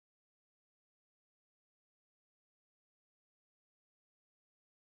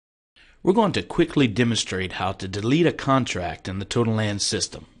We're going to quickly demonstrate how to delete a contract in the TotaLand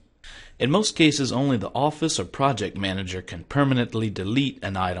system. In most cases, only the office or project manager can permanently delete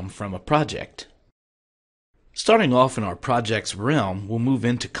an item from a project. Starting off in our project's realm, we'll move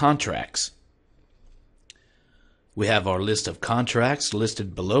into contracts. We have our list of contracts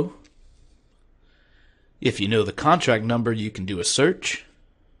listed below. If you know the contract number, you can do a search.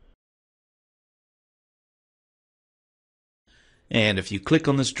 And if you click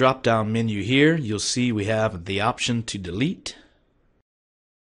on this drop-down menu here, you'll see we have the option to delete.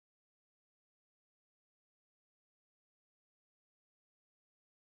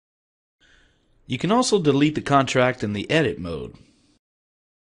 You can also delete the contract in the edit mode.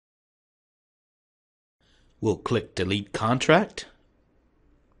 We'll click Delete Contract.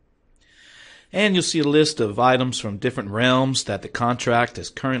 And you'll see a list of items from different realms that the contract is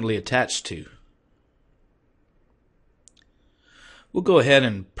currently attached to. We'll go ahead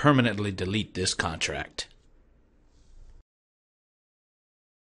and permanently delete this contract.